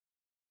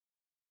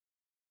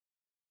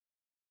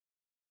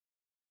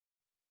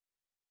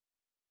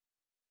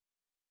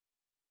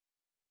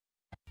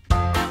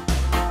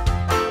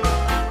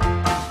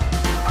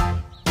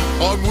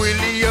I'm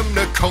William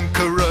the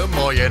Conqueror,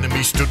 my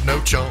enemy stood no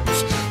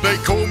chance. They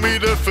call me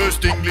the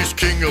first English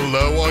king,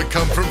 although I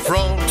come from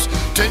France.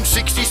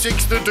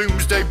 1066, the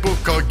Doomsday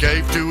Book I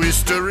gave to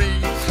history.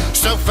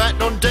 So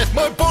fat on death,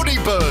 my body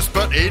burst,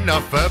 but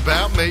enough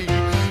about me.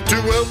 To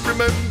help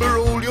remember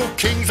all your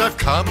kings, I've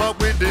come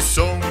up with this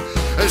song.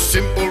 A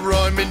simple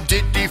rhyming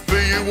ditty for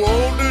you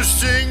all to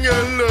sing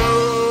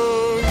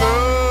along.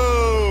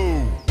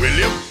 Oh,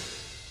 William.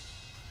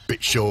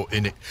 Bit short,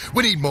 innit?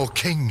 We need more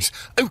kings.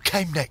 Who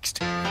came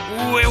next?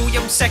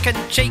 William's second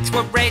cheeks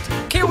were red,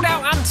 killed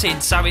out hunting,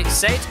 so it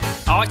said.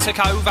 I took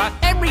over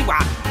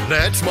everyone.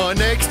 That's my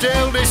next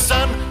eldest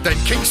son. Then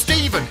King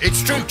Stephen,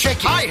 it's true, check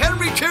it. Hi,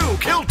 Henry II,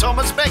 killed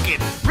Thomas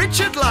Becket.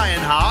 Richard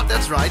Lionheart,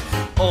 that's right,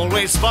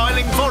 always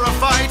smiling for a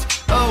fight.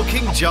 Oh,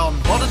 King John,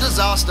 what a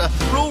disaster.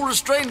 Rule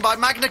restrained by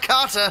Magna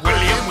Carta.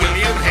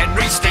 William,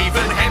 Henry,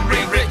 Stephen,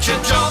 Henry,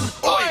 Richard, John.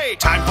 Oi!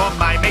 Time for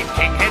my mate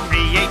King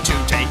Henry VIII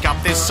to take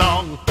up this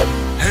song.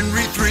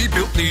 Henry III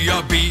built the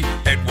Abbey,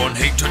 Ed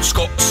hated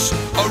Scots.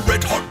 A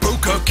red-hot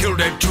broker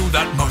killed Ed II,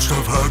 that must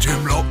have hurt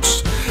him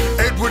lots.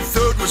 Edward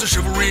III was a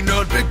chivalry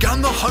nerd,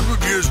 began the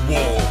 100 Years'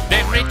 War.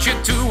 Then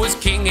Richard II was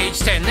king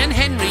aged 10, then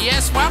Henry,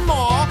 yes, one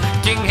more.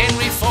 King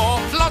Henry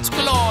IV, plots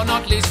galore,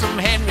 not least from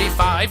Henry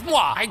V.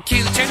 Why,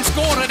 killed 10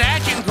 score at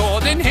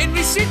Agincourt, then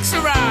Henry VI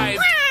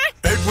arrived.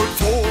 Edward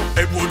IV,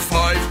 Edward V,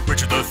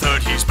 Richard III,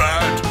 he's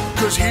bad.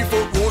 Cause he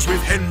fought wars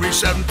with Henry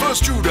VII,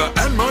 first Tudor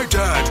and my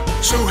dad.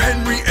 So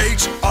Henry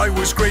VIII, I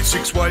was great,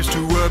 6 wives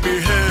to were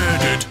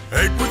beheaded.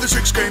 Edward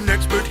VI came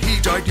next, but he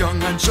died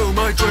young, and so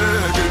my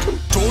dreaded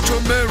daughter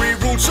Mary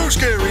ruled so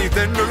scary,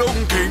 then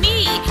along came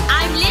me.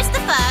 I'm Liz the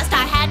First,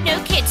 I had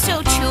no kids,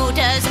 so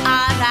Tudors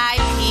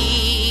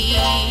R.I.P.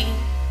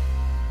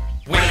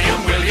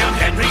 William,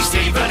 Henry,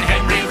 Stephen,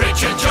 Henry,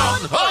 Richard, John.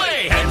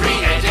 Oi! Henry,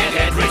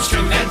 Ed, Rich, 2,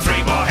 then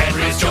 3 more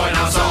Henrys join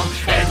our song.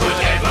 Edward,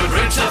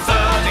 Rich III,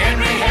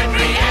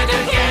 Henry, Ed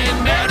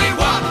again. Mary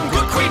 1,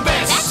 good Queen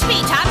Bess. That's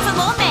me, time for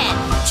more men.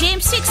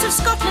 James VI of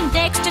Scotland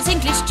next, as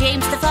English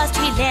James the First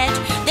he led.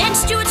 Then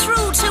Stuarts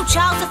ruled, so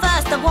Charles the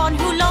First, the one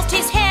who lost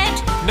his head.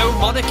 No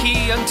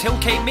monarchy until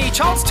came me.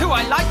 Charles II,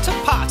 I liked to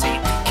party.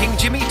 King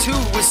Jimmy II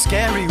was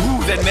scary.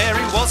 Ooh, then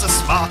Mary was a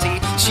smarty.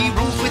 She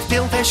ruled with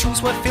Bill, their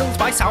shoes were filled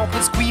by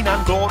Salper's Queen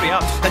and Gloria.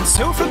 And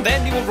so from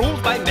then they were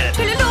ruled by men.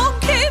 Till along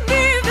came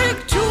me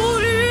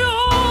Victoria.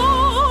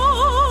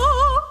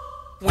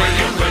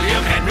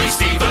 William, Henry,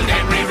 Stephen,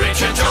 Henry,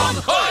 Richard, John.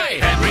 Oi!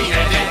 Henry,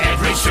 Ed,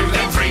 Rich, 2,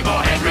 then 3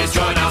 more Henrys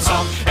join our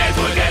song.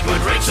 Edward,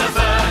 Rich III,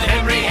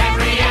 Henry,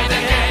 Ed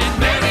again.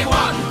 Mary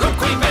 1, good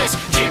Queen Bess.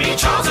 Jimmy,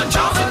 Charles, and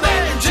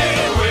then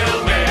Jim,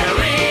 Will,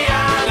 Mary,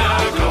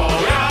 Anna,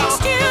 Gloria.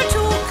 Still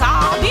to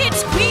come,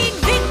 it's Queen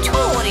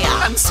Victoria.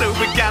 And so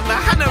began the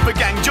Hanover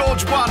gang,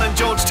 George I and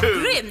George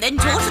II. Grim, then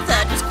George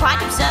III was quite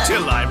absurd.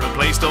 Till I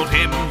replaced old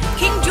him.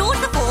 King George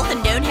IV,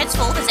 and known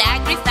henceforth as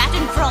angry, fat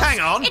and cross. Hang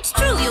on. It's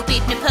true you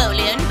beat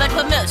Napoleon, but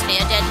were mostly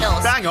a dead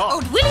loss. Hang on.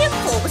 Old William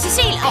IV was a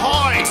sailor.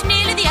 Ahoy! It's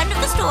nearly the end of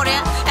the story,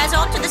 as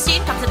on to the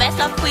scene comes the best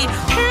loved queen.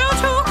 Hail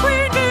to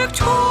Queen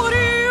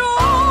Victoria!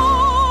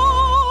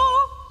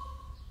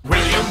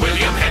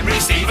 William, Henry,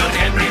 Stephen,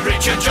 Henry,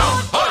 Richard,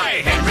 John.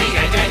 Oi! Henry,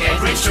 Ed,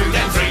 Rich, 2,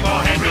 then 3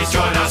 more Henrys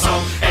join our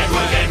song.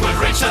 Edward,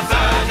 Rich III,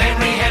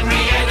 Henry,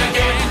 Ed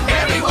again.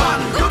 Mary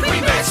 1, good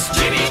Queen Bess.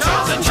 Jimmy,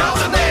 Charles,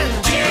 and then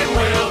Jim,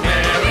 Will,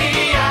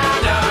 Mary,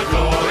 Anna,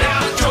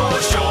 Gloria. George,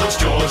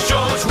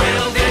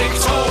 Will,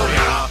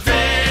 Victoria.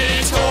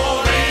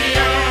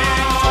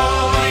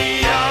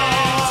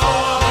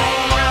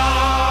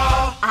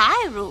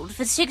 I ruled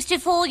for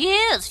 64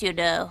 years, you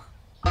know.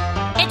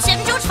 It's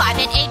 7 George V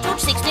and 8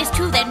 George VI, there's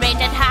 2 then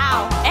reigned and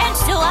how. And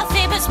so our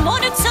famous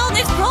monarchs on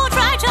this brought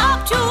right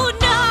up to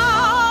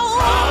now.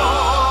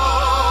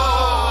 Oh!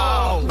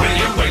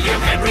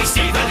 William, Henry,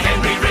 Stephen,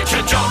 Henry,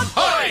 Richard, John.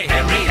 Oi!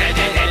 Henry, Ed,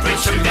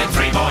 Rich, 2, then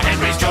 3 more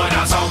Henrys join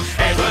our song.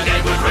 Edward,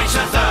 Rich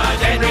III,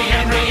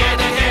 Henry,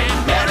 Ed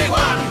again. Mary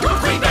 1, good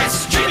Queen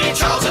Bess. Jimmy,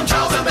 Charles, and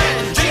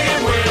then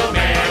Jim, Will,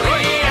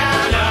 Mary,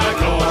 Anna,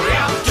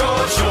 Gloria.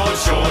 George,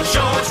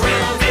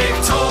 Will,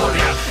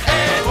 Victoria.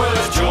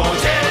 Edward,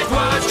 George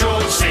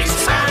VI,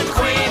 and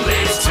Queen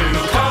Liz to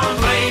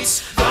complete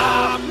the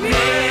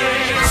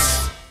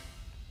mix.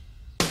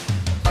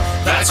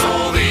 That's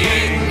all the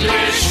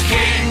English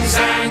kings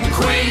and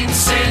queens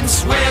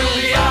since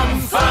William.